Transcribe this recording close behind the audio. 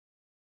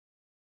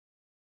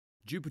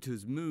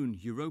Jupiter's moon,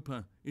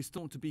 Europa, is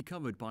thought to be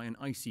covered by an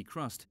icy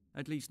crust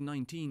at least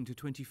 19 to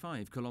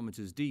 25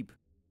 kilometers deep.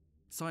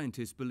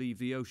 Scientists believe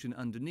the ocean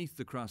underneath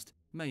the crust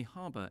may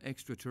harbor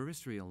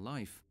extraterrestrial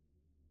life.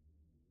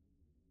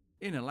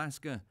 In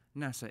Alaska,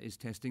 NASA is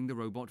testing the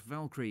robot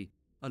VALKYRIE,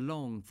 a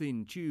long,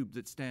 thin tube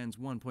that stands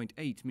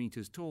 1.8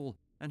 meters tall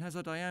and has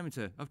a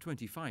diameter of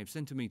 25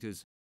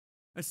 centimetres.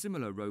 A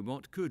similar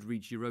robot could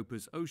reach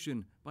Europa's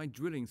ocean by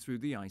drilling through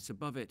the ice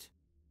above it.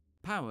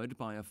 Powered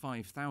by a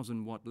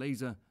 5,000-watt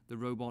laser, the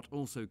robot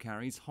also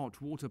carries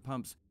hot water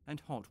pumps and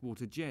hot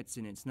water jets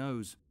in its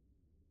nose.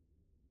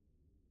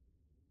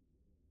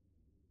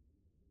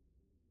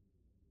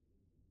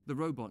 The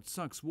robot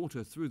sucks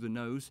water through the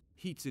nose,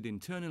 heats it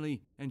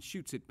internally, and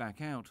shoots it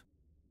back out.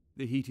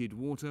 The heated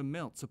water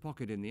melts a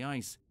pocket in the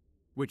ice,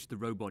 which the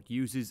robot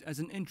uses as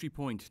an entry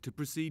point to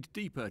proceed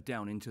deeper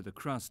down into the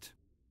crust.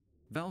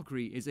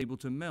 VALKYRIE is able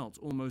to melt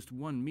almost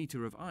 1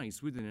 metre of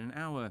ice within an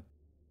hour.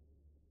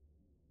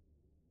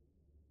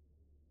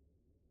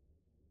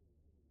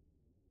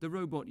 The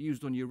robot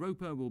used on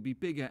Europa will be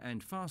bigger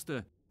and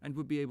faster and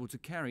will be able to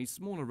carry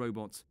smaller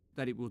robots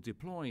that it will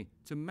deploy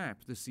to map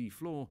the sea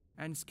floor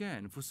and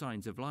scan for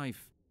signs of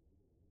life.